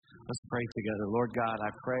Let's pray together. Lord God, I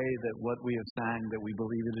pray that what we have sang, that we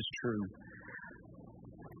believe it is true.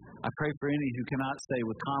 I pray for any who cannot say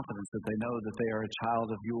with confidence that they know that they are a child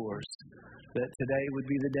of yours, that today would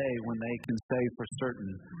be the day when they can say for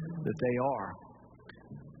certain that they are.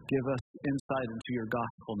 Give us insight into your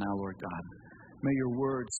gospel now, Lord God. May your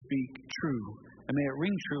word speak true, and may it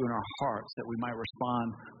ring true in our hearts that we might respond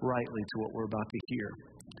rightly to what we're about to hear.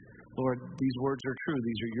 Lord, these words are true.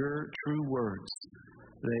 These are your true words.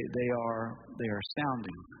 They are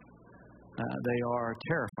astounding. They are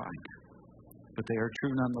terrifying, but they are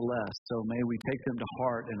true nonetheless. So may we take them to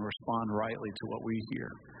heart and respond rightly to what we hear.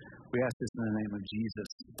 We ask this in the name of Jesus.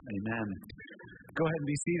 Amen. Go ahead and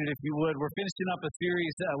be seated if you would. We're finishing up a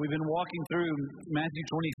series. We've been walking through Matthew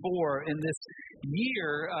 24 in this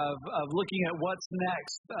year of looking at what's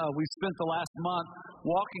next. We've spent the last month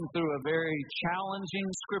walking through a very challenging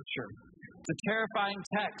scripture. It's a terrifying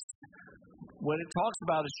text. What it talks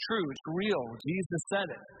about is true. It's real. Jesus said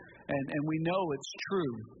it. And we know it's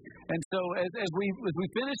true. And so as we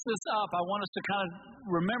finish this up, I want us to kind of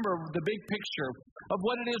remember the big picture of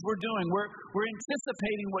what it is we're doing. We're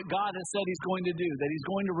anticipating what God has said He's going to do, that He's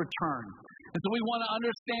going to return. And so we want to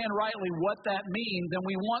understand rightly what that means, and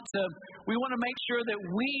we want to make sure that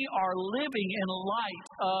we are living in light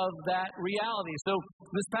of that reality. So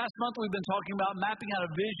this past month we've been talking about mapping out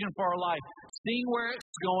a vision for our life, seeing where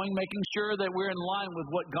it's going, making sure that we're in line with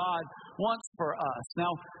what God wants for us.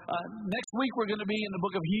 Now, next week we're going to be in the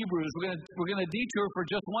book of Hebrews. We're going to detour for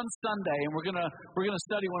just one Sunday, and we're going to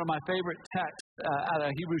study one of my favorite texts out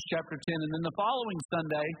of Hebrews chapter 10. And then the following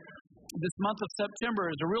Sunday, this month of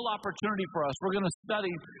September, is a real opportunity for us. We're going to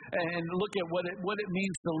study and look at what it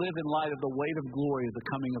means to live in light of the weight of glory of the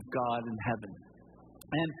coming of God in heaven.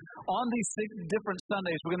 And on these 6 different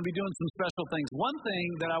Sundays, we're going to be doing some special things. One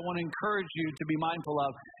thing that I want to encourage you to be mindful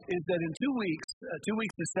of is that in 2 weeks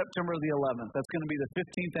is September the 11th. That's going to be the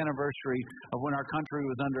 15th anniversary of when our country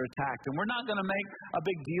was under attack. And we're not going to make a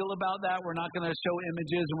big deal about that. We're not going to show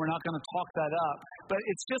images, and we're not going to talk that up. But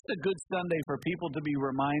it's just a good Sunday for people to be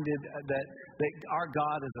reminded that our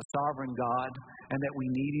God is a sovereign God and that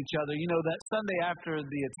we need each other. You know, that Sunday after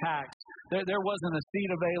the attacks, there wasn't a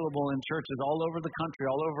seat available in churches all over the country,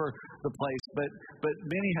 all over the place, but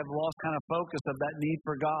many have lost kind of focus of that need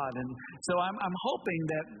for God. And so I'm hoping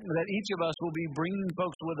that each of us will be bringing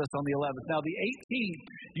folks with us on the 11th. Now, the 18th,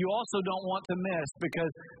 you also don't want to miss,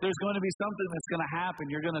 because there's going to be something that's going to happen.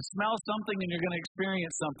 You're going to smell something, and you're going to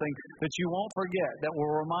experience something that you won't forget, that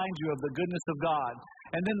will remind you of the goodness of God.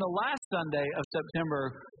 And then the last Sunday of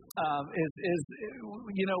September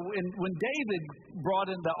when David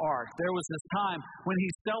brought in the ark, there was this time when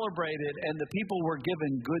he celebrated and the people were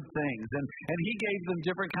given good things, and he gave them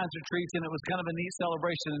different kinds of treats, and it was kind of a neat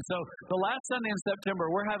celebration. And so the last Sunday in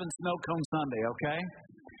September, we're having Snow Cone Sunday, okay?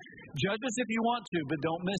 Judge us if you want to, but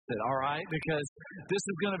don't miss it, all right? Because this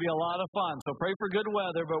is going to be a lot of fun. So pray for good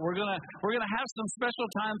weather, but we're going to have some special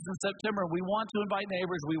times in September. We want to invite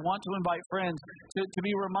neighbors. We want to invite friends to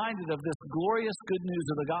be reminded of this glorious good news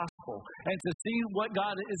of the gospel, and to see what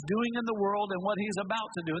God is doing in the world and what He's about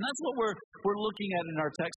to do. And that's what we're looking at in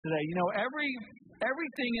our text today. You know,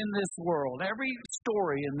 everything in this world, every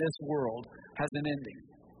story in this world has an ending.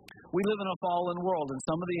 We live in a fallen world, and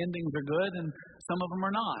some of the endings are good and some of them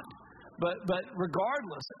are not. But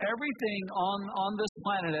regardless, everything on this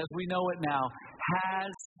planet as we know it now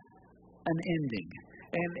has an ending.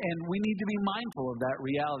 And we need to be mindful of that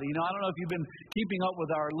reality. You know, I don't know if you've been keeping up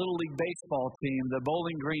with our Little League Baseball team, the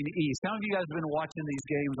Bowling Green East. How many of you guys have been watching these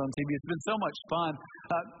games on TV? It's been so much fun,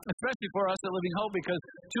 especially for us at Living Hope, because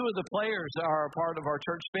 2 of the players are a part of our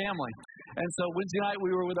church family. And so Wednesday night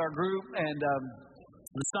we were with our group, and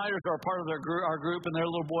the Snyders are a part of our group, and their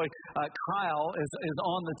little boy, Kyle, is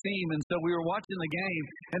on the team. And so we were watching the game,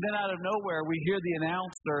 and then out of nowhere, we hear the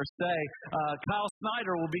announcer say, Kyle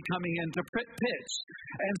Snyder will be coming in to pitch.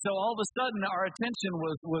 And so all of a sudden, our attention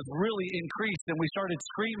was really increased, and we started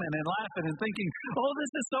screaming and laughing and thinking, oh,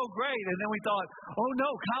 this is so great. And then we thought, oh,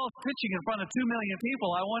 no, Kyle's pitching in front of 2 million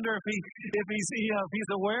people. I wonder if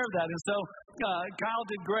he's aware of that. And so Kyle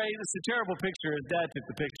did great. It's a terrible picture. His dad took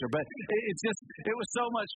the picture. But it was so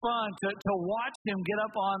much fun to watch him get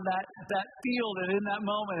up on that field and in that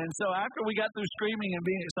moment. And so after we got through screaming and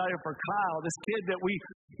being excited for Kyle, this kid that we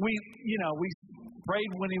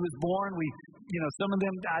prayed when he was born, some of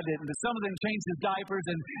them, I didn't, but some of them changed his diapers,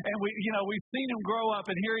 and we've seen him grow up,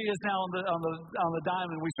 and here he is now on the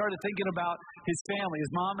diamond. We started thinking about his family.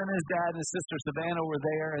 His mom and his dad and his sister Savannah were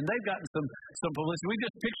there, and they've gotten some publicity. We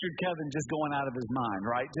just pictured Kevin just going out of his mind,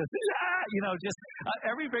 right?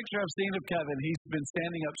 Every picture I've seen of Kevin, he's been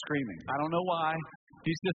standing up screaming. I don't know why.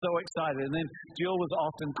 He's just so excited. And then Jill was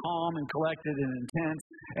often calm and collected and intense.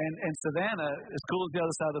 And Savannah, as cool as the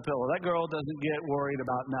other side of the pillow. That girl doesn't get worried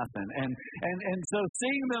about nothing. And so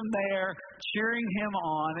seeing them there, cheering him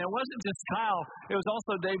on, it wasn't just Kyle, it was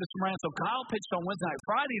also Davis Moran. So Kyle pitched on Wednesday night.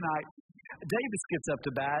 Friday night, Davis gets up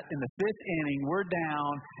to bat in the 5th inning. We're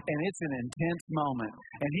down, and it's an intense moment.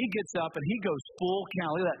 And he gets up, and he goes full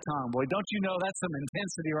count. Look at that tongue, boy. Don't you know that's some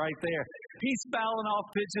intensity right there? He's fouling off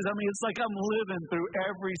pitches. I mean, it's like I'm living through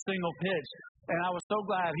every single pitch. And I was so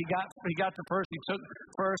glad he got to first. He took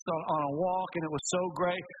first on a walk, and it was so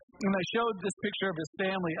great. And they showed this picture of his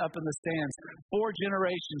family up in the stands. 4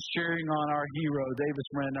 generations cheering on our hero, Davis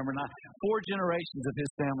Moran, number 9. 4 generations of his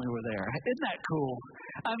family were there. Isn't that cool?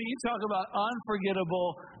 I mean, you talk about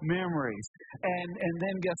unforgettable memories. And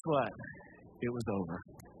then guess what? It was over.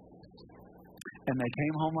 And they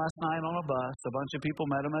came home last night on a bus. A bunch of people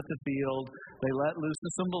met them at the field. They let loose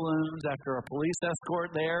of some balloons after a police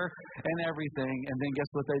escort there and everything. And then guess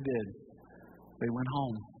what they did? They went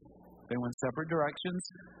home. They went separate directions.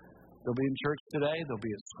 They'll be in church today. They'll be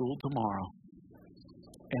at school tomorrow.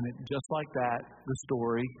 And just like that, the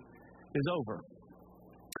story is over.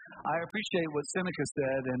 I appreciate what Seneca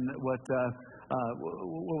said and what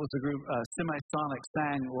was the group Semisonic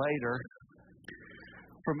sang later.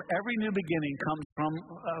 From every new beginning comes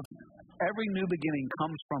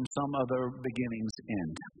from some other beginning's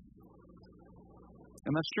end.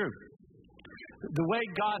 And that's true. The way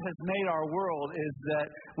God has made our world is that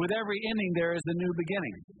with every ending there is a new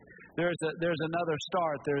beginning. There's another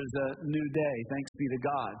start. There's a new day. Thanks be to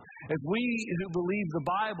God. As we who believe the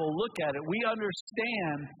Bible look at it, we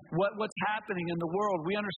understand what's happening in the world.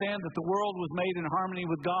 We understand that the world was made in harmony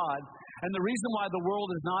with God. And the reason why the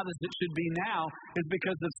world is not as it should be now is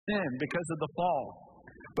because of sin, because of the fall.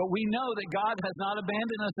 But we know that God has not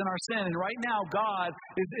abandoned us in our sin. And right now, God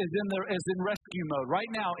is in rescue mode. Right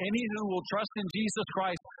now, any who will trust in Jesus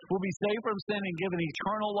Christ will be saved from sin and given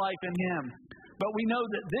eternal life in Him. But we know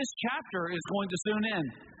that this chapter is going to soon end.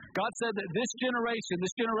 God said that this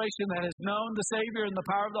generation that has known the Savior and the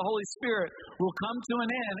power of the Holy Spirit will come to an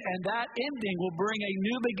end. And that ending will bring a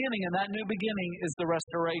new beginning. And that new beginning is the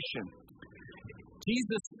restoration.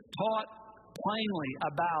 Jesus taught plainly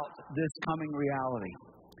about this coming reality.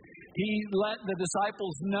 He let the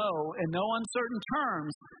disciples know in no uncertain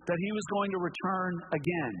terms that He was going to return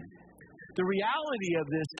again. The reality of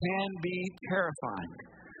this can be terrifying.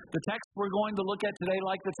 The text we're going to look at today,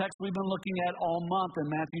 like the text we've been looking at all month in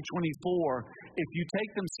Matthew 24, if you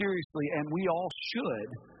take them seriously, and we all should,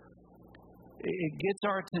 it gets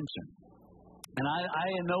our attention. And I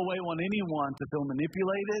in no way want anyone to feel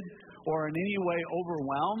manipulated or in any way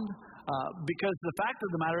overwhelmed, because the fact of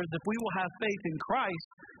the matter is if we will have faith in Christ,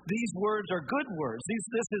 these words are good words.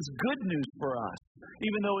 This is good news for us,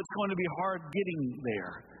 even though it's going to be hard getting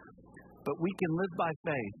there. But we can live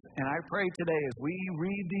by faith. And I pray today as we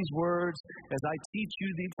read these words, as I teach you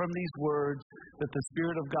from these words, that the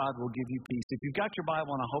Spirit of God will give you peace. If you've got your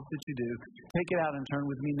Bible, and I hope that you do, take it out and turn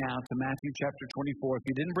with me now to Matthew chapter 24.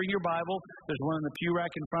 If you didn't bring your Bible, there's one in the pew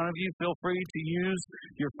rack in front of you. Feel free to use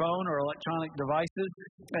your phone or electronic devices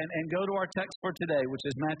and go to our text for today, which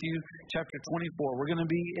is Matthew chapter 24. We're going to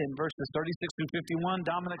be in verses 36 through 51.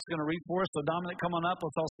 Dominic's going to read for us. So Dominic, come on up.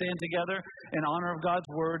 Let's all stand together in honor of God's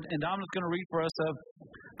Word. And Dominic's going to read for us of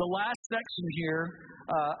the last section here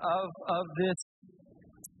of this,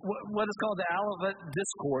 what is called the Olivet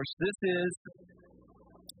Discourse. This is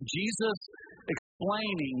Jesus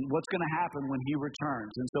explaining what's going to happen when He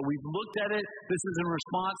returns. And so we've looked at it. This is in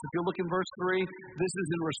response. If you look in verse 3, this is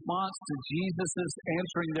in response to Jesus'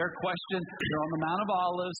 answering their question. They're on the Mount of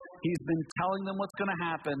Olives. He's been telling them what's going to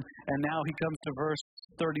happen. And now He comes to verse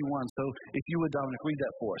 31. So if you would, Dominic, read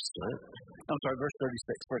that for us. I'm sorry, verse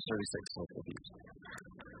 36. Verse 36.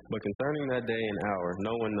 But concerning that day and hour,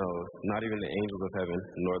 no one knows, not even the angels of heaven,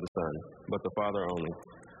 nor the Son, but the Father only.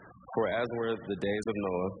 For as were the days of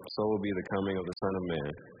Noah, so will be the coming of the Son of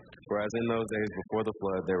Man. For as in those days before the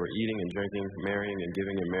flood, they were eating and drinking, marrying and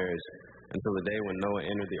giving in marriage, until the day when Noah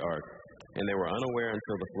entered the ark. And they were unaware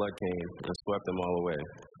until the flood came and swept them all away.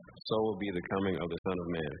 So will be the coming of the Son of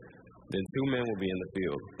Man. Then 2 men will be in the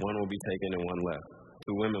field, one will be taken and one left.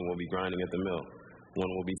 2 women will be grinding at the mill,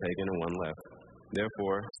 one will be taken and one left.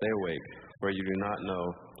 Therefore, stay awake, for you do not know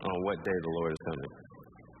on what day the Lord is coming.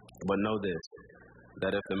 But know this,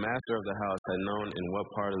 that if the master of the house had known in what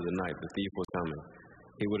part of the night the thief was coming,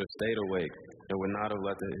 he would have stayed awake and would not have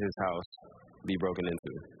let his house be broken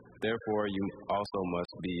into. Therefore, you also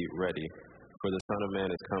must be ready, for the Son of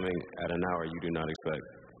Man is coming at an hour you do not expect.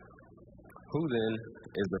 Who then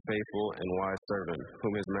is the faithful and wise servant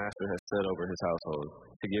whom his master has set over his household,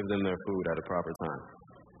 to give them their food at a proper time.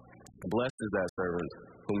 Blessed is that servant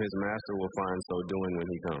whom his master will find so doing when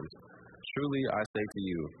he comes. Truly I say to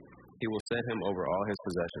you, he will set him over all his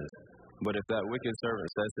possessions. But if that wicked servant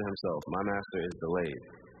says to himself, my master is delayed,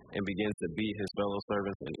 and begins to beat his fellow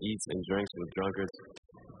servants and eats and drinks with drunkards,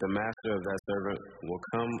 the master of that servant will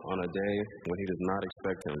come on a day when he does not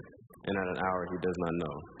expect him, and at an hour he does not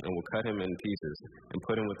know, and will cut him in pieces and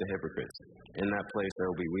put him with the hypocrites. In that place there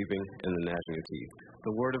will be weeping and the gnashing of teeth.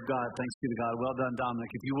 The word of God. Thanks be to God. Well done, Dominic.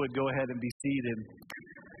 If you would, go ahead and be seated.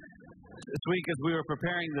 This week, as we were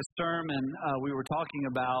preparing this sermon, we were talking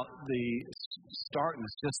about the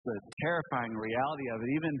starkness, just the terrifying reality of it.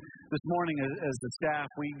 Even this morning, as the staff,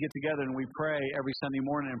 we get together and we pray every Sunday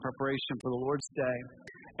morning in preparation for the Lord's Day.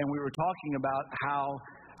 And we were talking about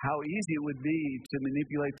how easy it would be to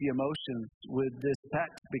manipulate the emotions with this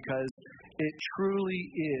text, because it truly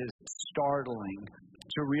is startling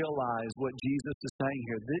to realize what Jesus is saying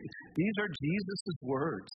here. These are Jesus'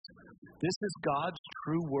 words. This is God's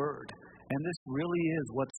true word. And this really is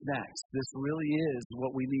what's next. This really is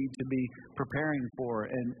what we need to be preparing for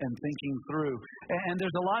and thinking through. And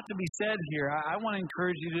there's a lot to be said here. I want to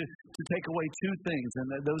encourage you to take away two things. And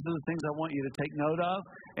those are the things I want you to take note of.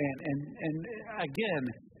 And again,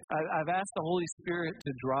 I've asked the Holy Spirit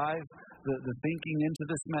to drive the thinking into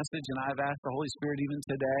this message, and I've asked the Holy Spirit even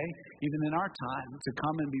today, even in our time, to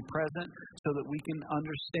come and be present so that we can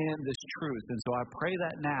understand this truth. And so I pray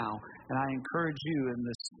that now, and I encourage you in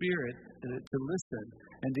the Spirit to listen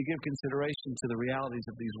and to give consideration to the realities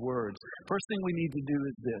of these words. First thing we need to do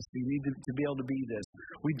is this. We need to be able to be this.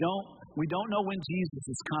 We don't know when Jesus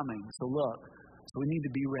is coming, so we need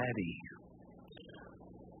to be ready.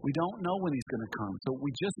 We don't know when he's going to come, so we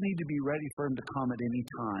just need to be ready for him to come at any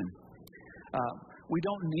time. We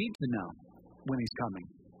don't need to know when he's coming.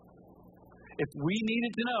 If we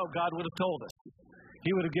needed to know, God would have told us.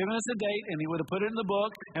 He would have given us a date, and he would have put it in the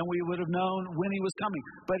book, and we would have known when he was coming.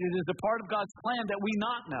 But it is a part of God's plan that we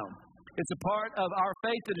not know. It's a part of our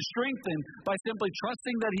faith that is strengthened by simply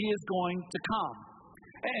trusting that he is going to come.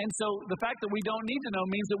 And so the fact that we don't need to know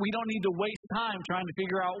means that we don't need to waste time trying to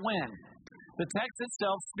figure out when. The text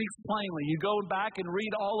itself speaks plainly. You go back and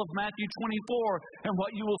read all of Matthew 24, and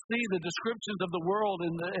what you will see, the descriptions of the world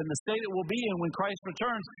and the state it will be in when Christ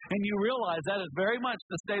returns, and you realize that is very much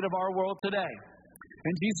the state of our world today.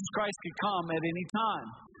 And Jesus Christ could come at any time.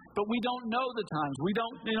 But we don't know the times. We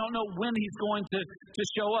don't know when he's going to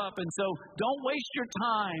show up. And so don't waste your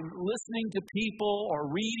time listening to people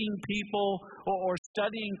or reading people or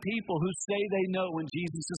studying people who say they know when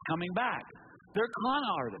Jesus is coming back. They're con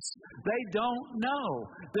artists. They don't know.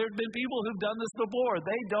 There have been people who've done this before.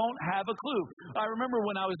 They don't have a clue. I remember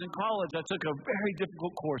when I was in college, I took a very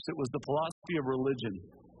difficult course. It was the philosophy of religion.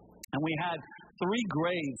 And we had 3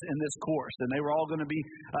 grades in this course, and they were all going to be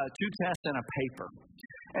 2 tests and a paper.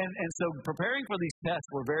 And so preparing for these tests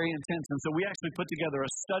were very intense. And so we actually put together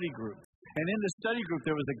a study group. And in the study group,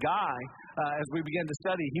 there was a guy, as we began to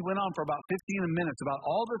study, he went on for about 15 minutes about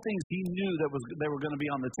all the things he knew they were going to be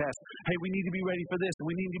on the test. Hey, we need to be ready for this, and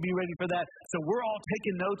we need to be ready for that. So we're all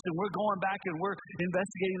taking notes, and we're going back, and we're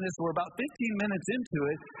investigating this. We're about 15 minutes into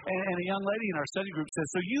it, and a young lady in our study group says,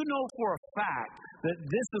 so you know for a fact that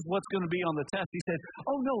this is what's going to be on the test. He said,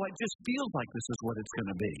 oh, no, it just feels like this is what it's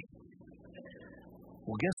going to be.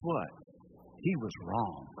 Well, guess what? He was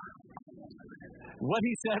wrong. What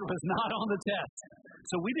he said was not on the test.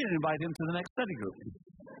 So we didn't invite him to the next study group.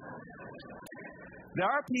 There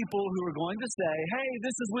are people who are going to say, hey,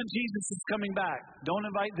 this is when Jesus is coming back. Don't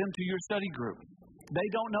invite them to your study group. They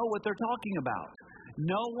don't know what they're talking about.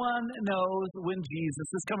 No one knows when Jesus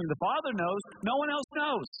is coming. The Father knows. No one else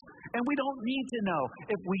knows. And we don't need to know.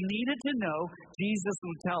 If we needed to know, Jesus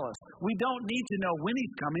would tell us. We don't need to know when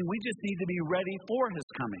he's coming. We just need to be ready for his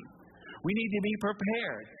coming. We need to be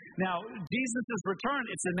prepared. Now, Jesus' return,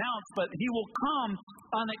 it's announced, but he will come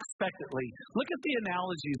unexpectedly. Look at the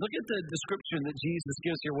analogies. Look at the description that Jesus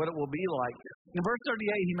gives here, what it will be like. In verse 38,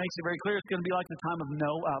 he makes it very clear it's going to be like the time of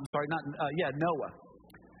Noah.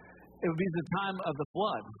 It would be the time of the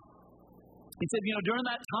flood. He said, during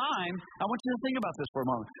that time, I want you to think about this for a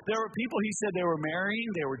moment. There were people, he said, they were marrying,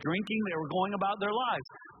 they were drinking, they were going about their lives.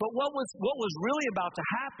 But what was really about to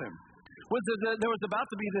happen was that there was about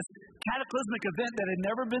to be this cataclysmic event that had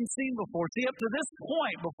never been seen before. See, up to this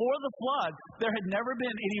point, before the flood, there had never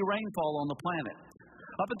been any rainfall on the planet.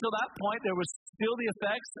 Up until that point, there was still the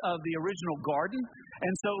effects of the original garden,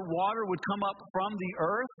 and so water would come up from the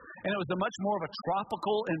earth, and it was a much more of a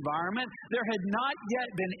tropical environment. There had not yet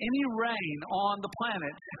been any rain on the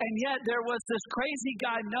planet, and yet there was this crazy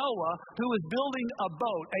guy, Noah, who was building a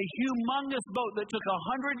boat, a humongous boat that took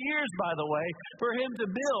 100 years, by the way, for him to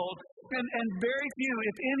build, and very few,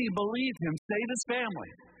 if any, believed him, save his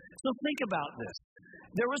family. So think about this.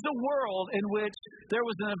 There was a world in which there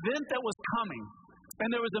was an event that was coming, and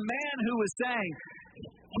there was a man who was saying,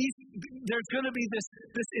 there's going to be this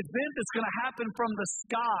event that's going to happen from the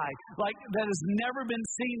sky, like that has never been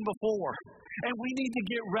seen before. And we need to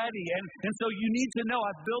get ready. And so you need to know,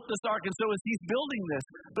 I've built this ark. And so as he's building this,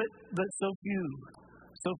 but so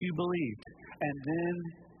few believed. And then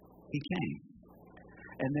he came.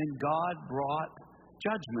 And then God brought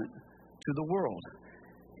judgment to the world.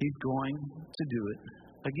 He's going to do it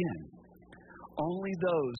again. Only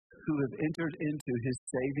those who have entered into his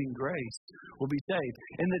saving grace will be saved.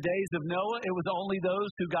 In the days of Noah, it was only those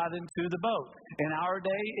who got into the boat. In our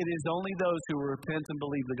day, it is only those who repent and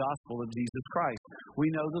believe the gospel of Jesus Christ.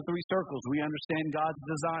 We know the three circles. We understand God's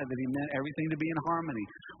design, that he meant everything to be in harmony.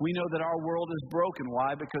 We know that our world is broken.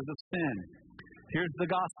 Why? Because of sin. Here's the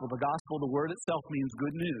gospel. The gospel, the word itself means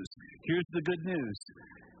good news. Here's the good news.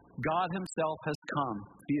 God himself has come.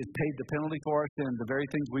 He has paid the penalty for our sin, the very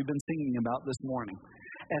things we've been singing about this morning.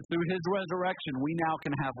 And through his resurrection, we now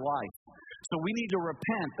can have life. So we need to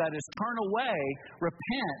repent, that is, turn away,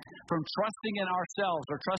 repent from trusting in ourselves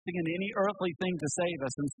or trusting in any earthly thing to save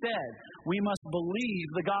us. Instead, we must believe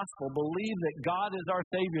the gospel, believe that God is our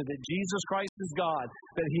Savior, that Jesus Christ is God,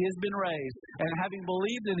 that he has been raised, and having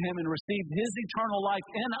believed in him and received his eternal life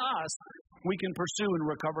in us, we can pursue and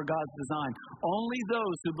recover God's design. Only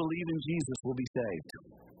those who believe in Jesus will be saved.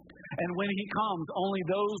 And when he comes, only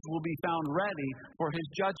those will be found ready for his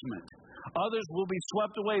judgment. Others will be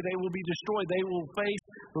swept away. They will be destroyed. They will face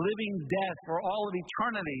living death for all of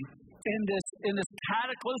eternity in this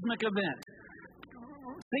cataclysmic event.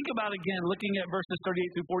 Think about again, looking at verses 38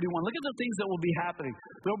 through 41. Look at the things that will be happening.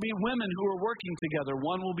 There will be women who are working together.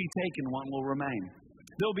 One will be taken, one will remain.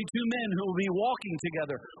 There will be two men who will be walking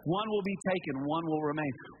together. One will be taken, one will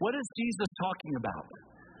remain. What is Jesus talking about?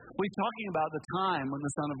 We're talking about the time when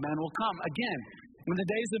the Son of Man will come. Again, in the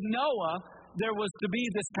days of Noah, there was to be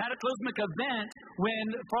this cataclysmic event when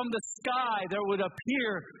from the sky there would appear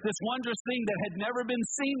this wondrous thing that had never been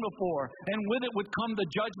seen before. And with it would come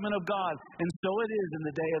the judgment of God. And so it is in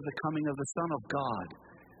the day of the coming of the Son of God.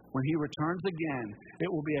 When he returns again,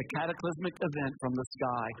 it will be a cataclysmic event from the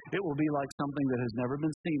sky. It will be like something that has never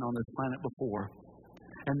been seen on this planet before.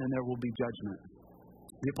 And then there will be judgment.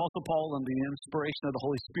 The Apostle Paul, under the inspiration of the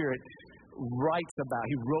Holy Spirit,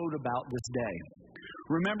 he wrote about this day.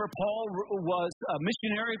 Remember, Paul was a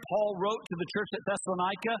missionary. Paul wrote to the church at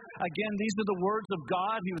Thessalonica. Again, these are the words of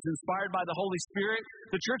God. He was inspired by the Holy Spirit.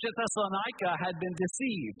 The church at Thessalonica had been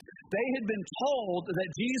deceived. They had been told that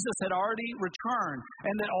Jesus had already returned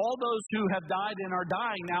and that all those who have died and are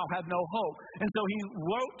dying now have no hope. And so he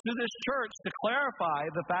wrote to this church to clarify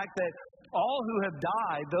the fact that all who have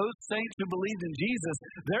died, those saints who believed in Jesus,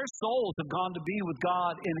 their souls have gone to be with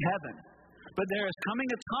God in heaven. But there is coming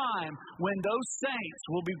a time when those saints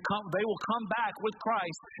will come back with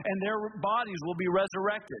Christ and their bodies will be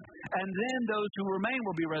resurrected. And then those who remain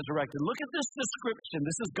will be resurrected. Look at this description.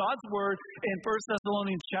 This is God's word in 1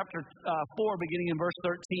 Thessalonians chapter 4, beginning in verse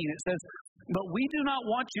 13. It says, "But we do not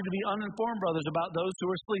want you to be uninformed, brothers, about those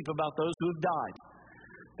who are asleep, about those who have died.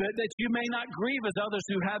 That you may not grieve as others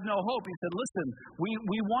who have no hope." He said, listen,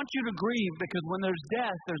 we want you to grieve because when there's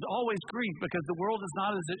death, there's always grief because the world is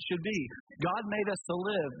not as it should be. God made us to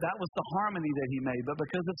live. That was the harmony that he made. But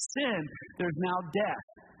because of sin, there's now death.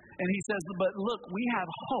 And he says, but look, we have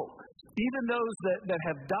hope. Even those that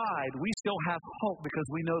have died, we still have hope because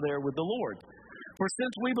we know they're with the Lord. For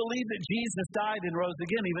since we believe that Jesus died and rose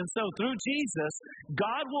again, even so, through Jesus,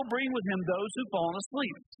 God will bring with him those who've fallen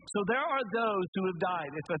asleep. So there are those who have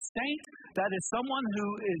died. If a saint, that is someone who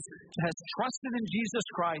has trusted in Jesus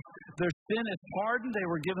Christ, their sin is pardoned, they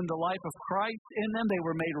were given the life of Christ in them, they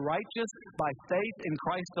were made righteous by faith in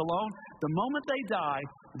Christ alone. The moment they die,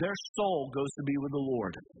 their soul goes to be with the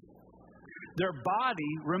Lord. Their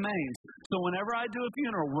body remains. So whenever I do a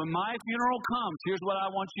funeral, when my funeral comes, here's what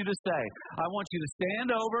I want you to say. I want you to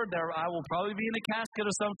stand over. I will probably be in a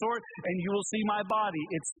casket of some sort, and you will see my body.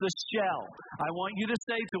 It's the shell. I want you to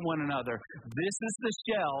say to one another, this is the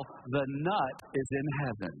shell. The nut is in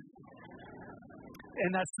heaven.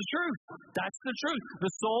 And that's the truth. That's the truth.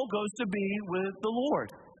 The soul goes to be with the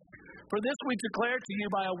Lord. For this we declare to you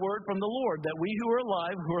by a word from the Lord, that we who are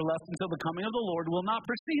alive, who are left until the coming of the Lord, will not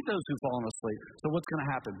precede those who've fallen asleep. So what's going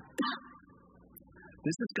to happen?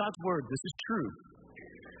 This is God's word. This is true.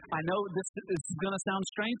 I know this is going to sound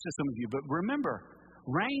strange to some of you, but remember,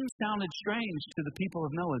 rain sounded strange to the people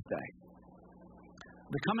of Noah's day.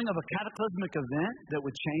 The coming of a cataclysmic event that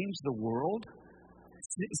would change the world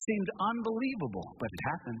seemed unbelievable, but it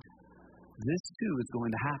happened. This too is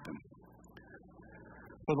going to happen.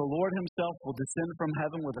 For the Lord himself will descend from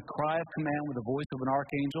heaven with a cry of command, with the voice of an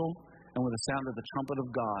archangel, and with the sound of the trumpet of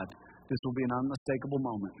God. This will be an unmistakable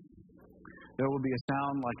moment. There will be a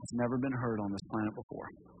sound like it's never been heard on this planet before.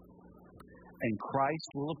 And Christ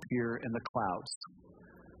will appear in the clouds.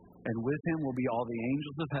 And with him will be all the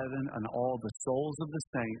angels of heaven and all the souls of the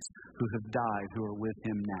saints who have died, who are with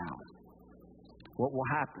him now. What will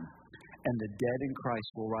happen? And the dead in Christ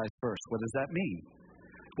will rise first. What does that mean?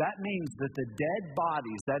 That means that the dead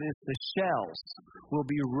bodies, that is the shells, will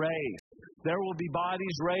be raised. There will be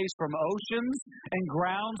bodies raised from oceans and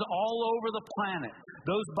grounds all over the planet.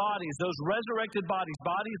 Those bodies, those resurrected bodies,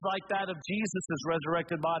 bodies like that of Jesus'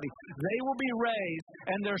 resurrected body, they will be raised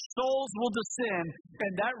and their souls will descend,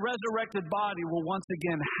 and that resurrected body will once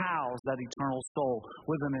again house that eternal soul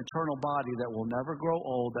with an eternal body that will never grow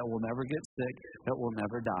old, that will never get sick, that will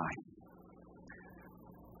never die.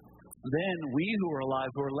 Then we who are alive,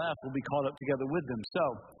 who are left, will be caught up together with them. So,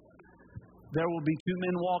 there will be two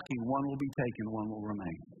men walking. One will be taken, one will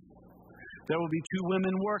remain. There will be two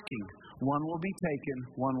women working. One will be taken,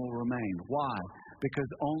 one will remain. Why? Because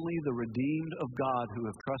only the redeemed of God who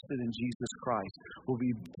have trusted in Jesus Christ will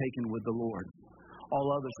be taken with the Lord.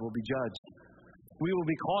 All others will be judged. We will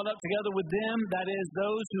be caught up together with them, that is,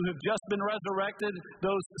 those who have just been resurrected,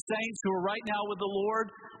 those saints who are right now with the Lord.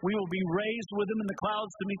 We will be raised with them in the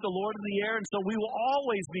clouds to meet the Lord in the air, and so we will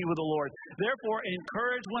always be with the Lord. Therefore,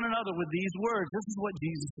 encourage one another with these words. This is what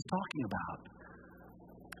Jesus is talking about.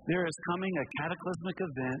 There is coming a cataclysmic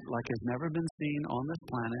event like has never been seen on this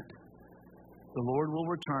planet. The Lord will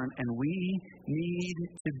return, and we need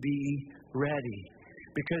to be ready.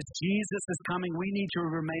 Because Jesus is coming, we need to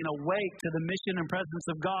remain awake to the mission and presence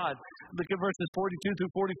of God. Look at verses 42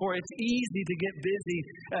 through 44. It's easy to get busy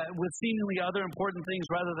with seemingly other important things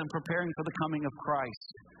rather than preparing for the coming of Christ.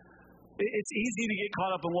 It's easy to get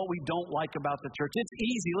caught up in what we don't like about the church. It's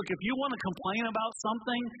easy. Look, if you want to complain about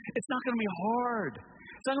something, it's not going to be hard.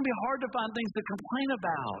 It's not going to be hard to find things to complain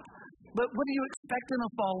about. But what do you expect in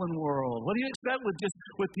a fallen world? What do you expect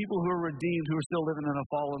with people who are redeemed, who are still living in a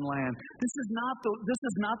fallen land? This is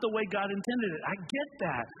not the way God intended it. I get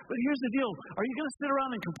that. But here's the deal. Are you going to sit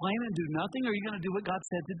around and complain and do nothing? Or are you going to do what God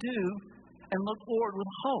said to do and look forward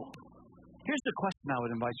with hope? Here's the question I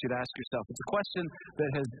would invite you to ask yourself. It's a question that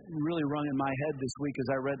has really rung in my head this week as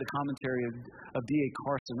I read the commentary of D.A.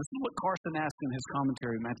 Carson. This is what Carson asked in his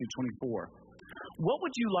commentary, Matthew 24. What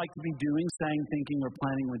would you like to be doing, saying, thinking, or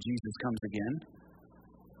planning when Jesus comes again?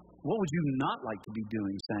 What would you not like to be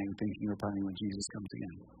doing, saying, thinking, or planning when Jesus comes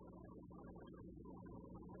again?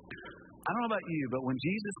 I don't know about you, but when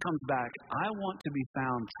Jesus comes back, I want to be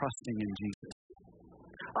found trusting in Jesus.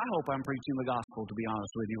 I hope I'm preaching the gospel, to be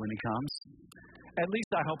honest with you, when he comes. At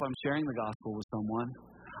least I hope I'm sharing the gospel with someone.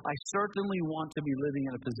 I certainly want to be living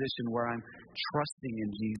in a position where I'm trusting in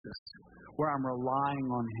Jesus, where I'm relying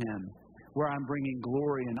on him, where I'm bringing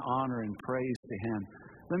glory and honor and praise to him.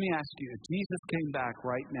 Let me ask you, if Jesus came back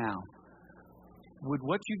right now, would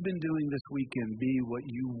what you've been doing this weekend be what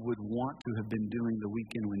you would want to have been doing the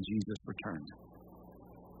weekend when Jesus returned?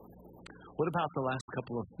 What about the last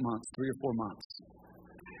couple of months, 3 or 4 months?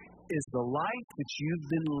 Is the life that you've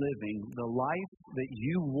been living the life that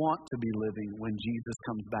you want to be living when Jesus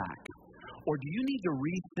comes back? Or do you need to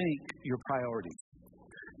rethink your priorities?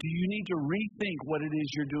 Do you need to rethink what it is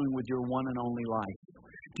you're doing with your one and only life?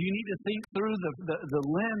 Do you need to think through the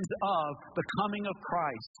lens of the coming of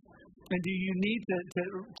Christ? And do you need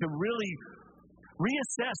to really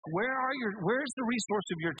reassess where's the resource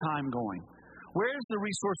of your time going? Where's the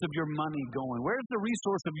resource of your money going? Where's the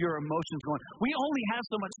resource of your emotions going? We only have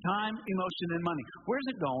so much time, emotion, and money. Where's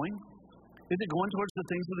it going? Is it going towards the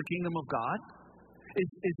things of the kingdom of God?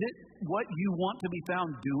 Is it what you want to be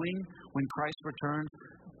found doing when Christ returns?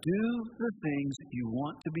 Do the things you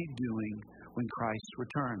want to be doing when Christ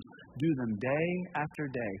returns. Do them day after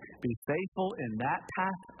day. Be faithful in that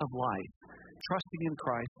path of life, trusting in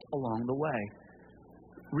Christ along the way.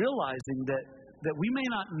 Realizing that we may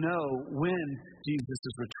not know when Jesus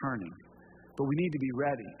is returning, but we need to be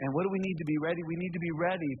ready. And what do we need to be ready? We need to be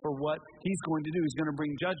ready for what he's going to do. He's going to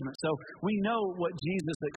bring judgment. So we know what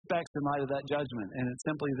Jesus expects in light of that judgment, and it's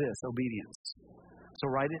simply this: obedience. So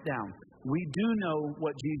write it down. We do know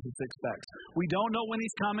what Jesus expects. We don't know when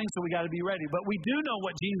he's coming, so we got to be ready. But we do know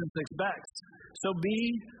what Jesus expects. So be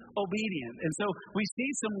obedient. And so we see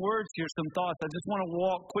some words here, some thoughts. I just want to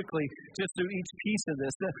walk quickly just through each piece of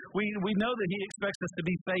this. We know that He expects us to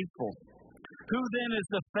be faithful. Who then is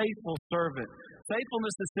the faithful servant?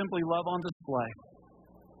 Faithfulness is simply love on display.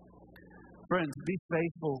 Friends, be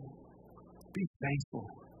faithful. Be faithful.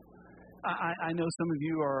 I know some of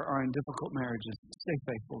you are in difficult marriages. Stay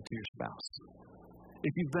faithful to your spouse.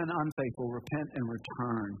 If you've been unfaithful, repent and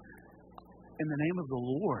return. In the name of the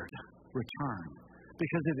Lord, return.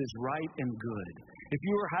 Because it is right and good. If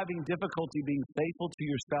you are having difficulty being faithful to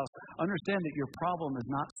your spouse, understand that your problem is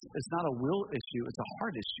not a will issue, it's a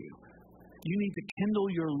heart issue. You need to kindle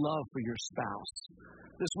your love for your spouse.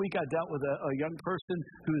 This week I dealt with a young person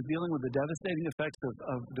who is dealing with the devastating effects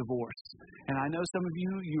of divorce. And I know some of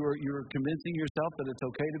you're convincing yourself that it's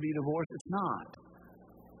okay to be divorced. It's not.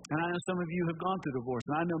 And I know some of you have gone through divorce.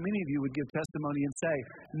 And I know many of you would give testimony and say,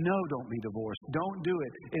 no, don't be divorced. Don't do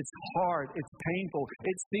it. It's hard. It's painful.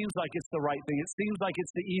 It seems like it's the right thing. It seems like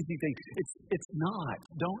it's the easy thing. It's not.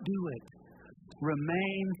 Don't do it.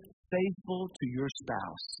 Remain faithful to your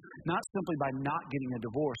spouse. Not simply by not getting a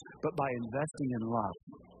divorce, but by investing in love.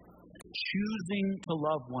 Choosing to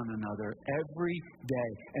love one another every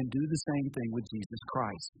day and do the same thing with Jesus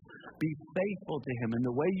Christ. Be faithful to Him. And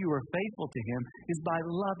the way you are faithful to Him is by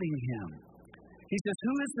loving Him. He says,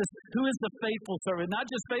 who is the faithful servant? Not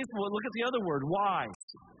just faithful, look at the other word, wise.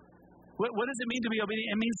 What does it mean to be obedient?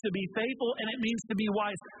 It means to be faithful and it means to be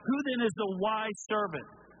wise. Who then is the wise servant?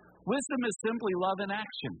 Wisdom is simply love in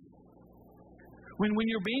action. When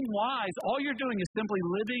you're being wise, all you're doing is simply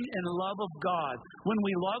living in the love of God. When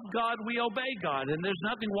we love God, we obey God. And there's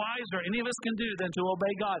nothing wiser any of us can do than to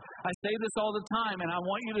obey God. I say this all the time, and I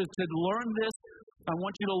want you to learn this. I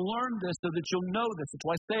want you to learn this so that you'll know this. That's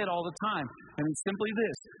why I say it all the time. And it's simply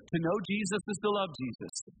this. To know Jesus is to love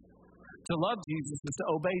Jesus. To love Jesus is to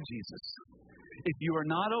obey Jesus. If you are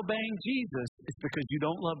not obeying Jesus, it's because you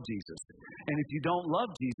don't love Jesus. And if you don't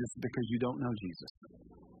love Jesus, it's because you don't know Jesus.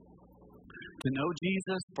 To know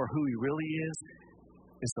Jesus for who He really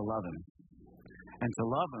is to love Him. And to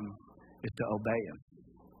love Him is to obey Him.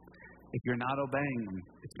 If you're not obeying Him,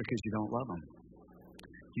 it's because you don't love Him.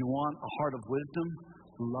 You want a heart of wisdom?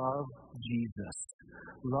 Love Jesus.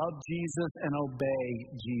 Love Jesus and obey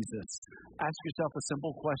Jesus. Ask yourself a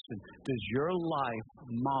simple question. Does your life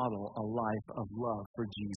model a life of love for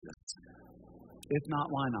Jesus? If not,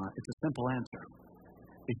 why not? It's a simple answer.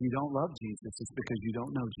 If you don't love Jesus, it's because you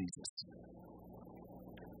don't know Jesus.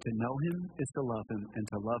 To know Him is to love Him, and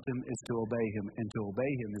to love Him is to obey Him, and to obey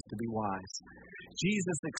Him is to be wise.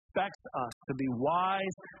 Jesus expects us to be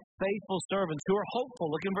wise, faithful servants who are hopeful.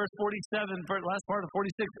 Look in verse 47, last part of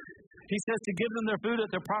 46. He says to give them their food at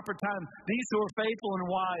their proper time. These who are faithful and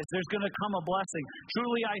wise, there's going to come a blessing.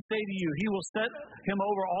 Truly I say to you, He will set him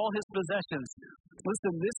over all his possessions.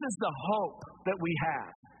 Listen, this is the hope that we have.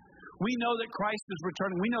 We know that Christ is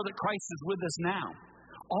returning. We know that Christ is with us now.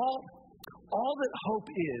 All that hope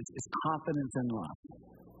is confidence in love.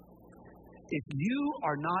 If you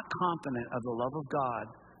are not confident of the love of God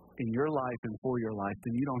in your life and for your life,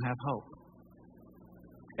 then you don't have hope.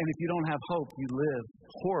 And if you don't have hope, you live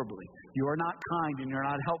horribly. You are not kind and you're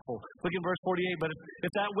not helpful. Look at verse 48. But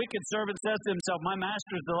if that wicked servant says to himself, my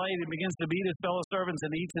master is delayed, and begins to beat his fellow servants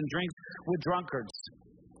and eats and drinks with drunkards.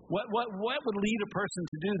 What would lead a person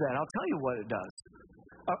to do that? I'll tell you what it does.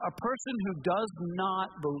 A person who does not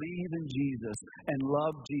believe in Jesus and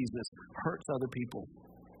love Jesus hurts other people,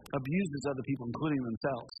 abuses other people, including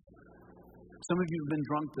themselves. Some of you have been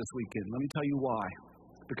drunk this weekend. Let me tell you why.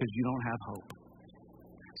 Because you don't have hope.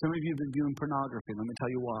 Some of you have been viewing pornography. Let me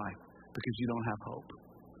tell you why. Because you don't have hope.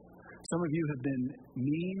 Some of you have been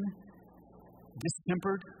mean,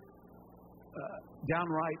 distempered,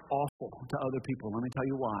 downright awful to other people. Let me tell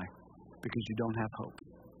you why. Because you don't have hope.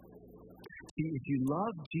 See, if you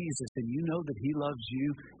love Jesus and you know that He loves you,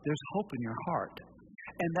 there's hope in your heart.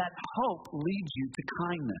 And that hope leads you to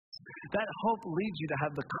kindness. That hope leads you to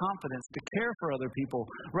have the confidence to care for other people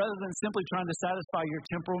rather than simply trying to satisfy your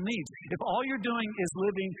temporal needs. If all you're doing is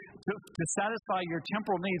living to satisfy your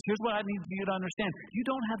temporal needs, here's what I need you to understand. You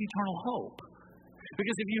don't have eternal hope.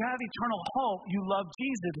 Because if you have eternal hope, you love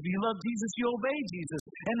Jesus. If you love Jesus, you obey Jesus.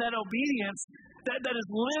 And that obedience, that is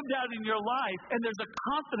lived out in your life, and there's a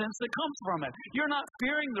confidence that comes from it. You're not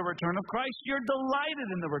fearing the return of Christ. You're delighted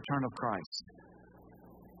in the return of Christ.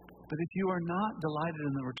 But if you are not delighted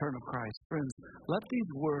in the return of Christ, friends, let these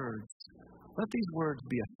words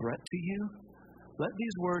be a threat to you. Let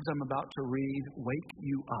these words I'm about to read wake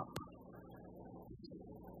you up.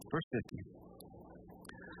 Verse 50.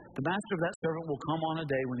 The master of that servant will come on a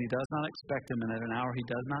day when he does not expect him, and at an hour he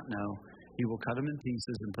does not know. He will cut them in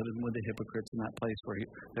pieces and put them with the hypocrites in that place where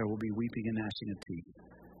there will be weeping and gnashing of teeth.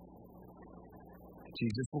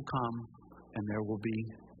 Jesus will come, and there will be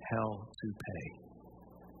hell to pay.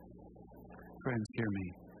 Friends, hear me.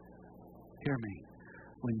 Hear me.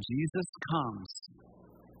 When Jesus comes,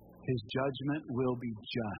 His judgment will be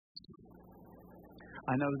just.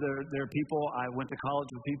 I know there are people, I went to college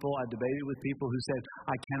with people, I debated with people who said,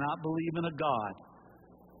 I cannot believe in a God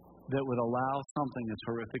that would allow something as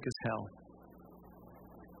horrific as hell.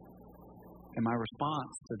 And my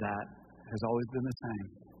response to that has always been the same.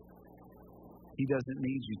 He doesn't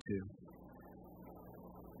need you to.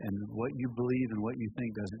 And what you believe and what you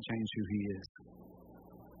think doesn't change who He is.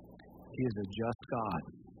 He is a just God.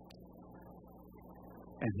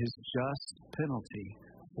 And His just penalty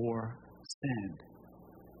for sin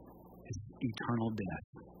is eternal death.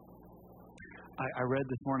 I read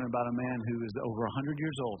this morning about a man who is over 100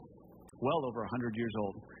 years old, well over 100 years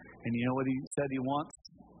old. And you know what he said he wants?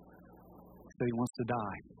 He said he wants to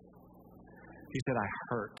die. He said, I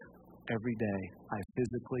hurt every day. I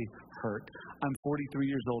physically hurt. I'm 43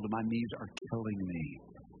 years old and my knees are killing me.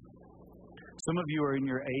 Some of you are in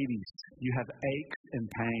your 80s. You have aches and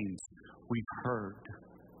pains. We've heard.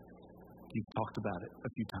 You've talked about it a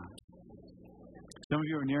few times. Some of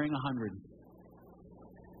you are nearing 100.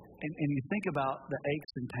 And you think about the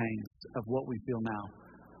aches and pains of what we feel now.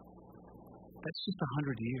 That's just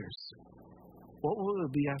 100 years. What will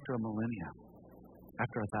it be after a millennia?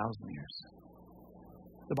 After 1,000 years?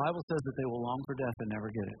 The Bible says that they will long for death and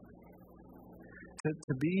never get it.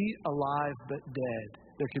 To be alive but dead,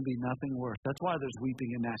 there can be nothing worse. That's why there's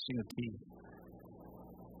weeping and gnashing of teeth.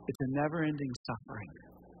 It's a never-ending suffering.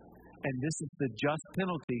 And this is the just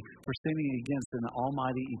penalty for sinning against an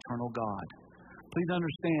almighty, eternal God. Please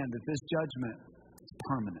understand that this judgment is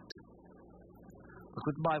permanent. Look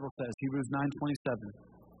what the Bible says, Hebrews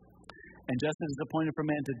 9:27. And just as it's appointed for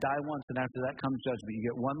man to die once, and after that comes judgment. You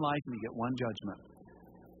get one life and you get one judgment.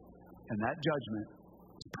 And that judgment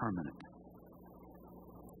is permanent.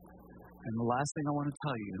 And the last thing I want to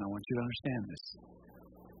tell you, and I want you to understand this,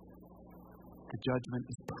 the judgment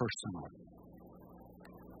is personal.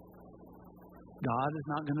 God is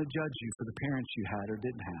not going to judge you for the parents you had or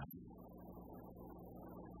didn't have.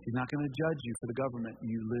 He's not going to judge you for the government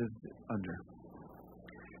you lived under.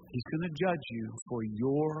 He's going to judge you for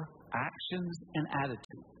your actions and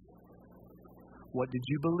attitude. What did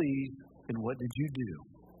you believe and what did you do?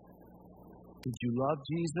 Did you love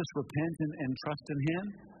Jesus, repent, and trust in Him?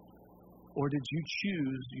 Or did you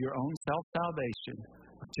choose your own self-salvation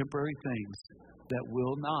of temporary things that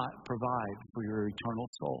will not provide for your eternal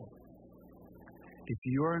soul? If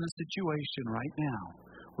you are in a situation right now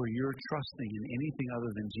where you're trusting in anything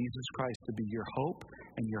other than Jesus Christ to be your hope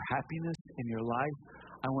and your happiness in your life,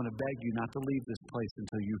 I want to beg you not to leave this place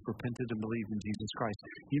until you've repented and believed in Jesus Christ.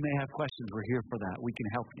 You may have questions. We're here for that. We can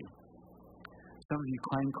help you. Some of you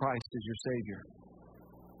claim Christ as your Savior.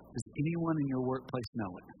 Does anyone in your workplace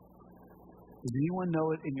know it? Does anyone know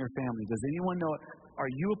it in your family? Does anyone know it?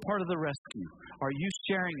 Are you a part of the rescue? Are you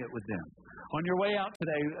sharing it with them? On your way out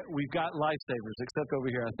today, we've got lifesavers, except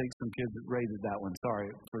over here, I think some kids raided that one.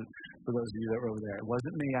 Sorry for those of you that were over there. It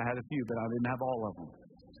wasn't me. I had a few, but I didn't have all of them.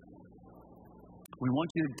 We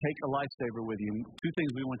want you to take a lifesaver with you. Two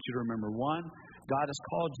things we want you to remember. One, God has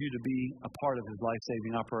called you to be a part of His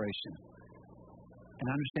life-saving operation. And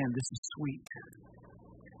understand, this is sweet.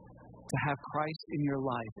 To have Christ in your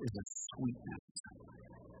life is a sweetness.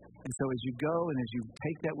 And so as you go and as you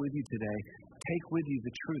take that with you today, take with you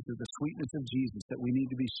the truth of the sweetness of Jesus that we need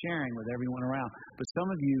to be sharing with everyone around. But some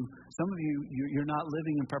of you, you're not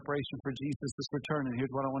living in preparation for Jesus' return. And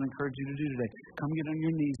here's what I want to encourage you to do today. Come get on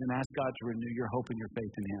your knees and ask God to renew your hope and your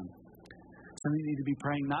faith in Him. Some of you need to be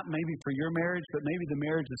praying not maybe for your marriage, but maybe the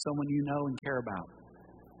marriage of someone you know and care about.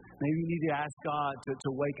 Maybe you need to ask God to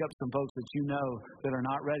wake up some folks that you know that are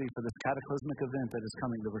not ready for this cataclysmic event that is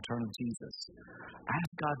coming, the return of Jesus. Ask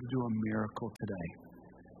God to do a miracle today.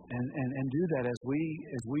 And do that as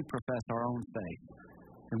we profess our own faith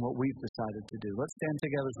and what we've decided to do. Let's stand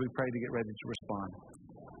together as we pray to get ready to respond.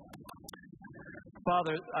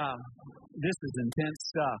 Father, this is intense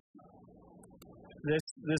stuff.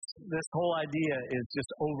 This whole idea is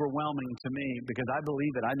just overwhelming to me because I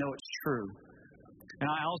believe it. I know it's true. And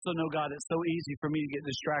I also know, God, it's so easy for me to get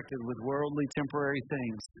distracted with worldly, temporary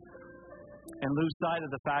things and lose sight of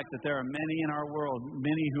the fact that there are many in our world,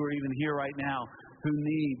 many who are even here right now, who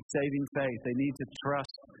need saving faith. They need to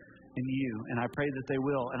trust in You, and I pray that they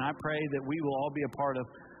will. And I pray that we will all be a part of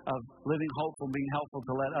living hopeful, being helpful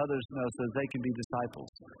to let others know so that they can be disciples.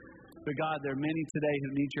 But God, there are many today who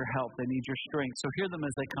need your help. They need your strength. So hear them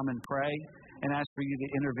as they come and pray and ask for you to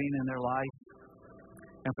intervene in their life.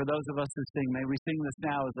 And for those of us who sing, may we sing this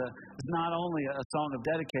now as not only a song of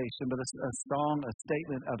dedication, but a song, a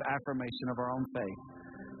statement of affirmation of our own faith.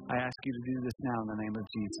 I ask you to do this now in the name of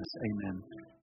Jesus. Amen.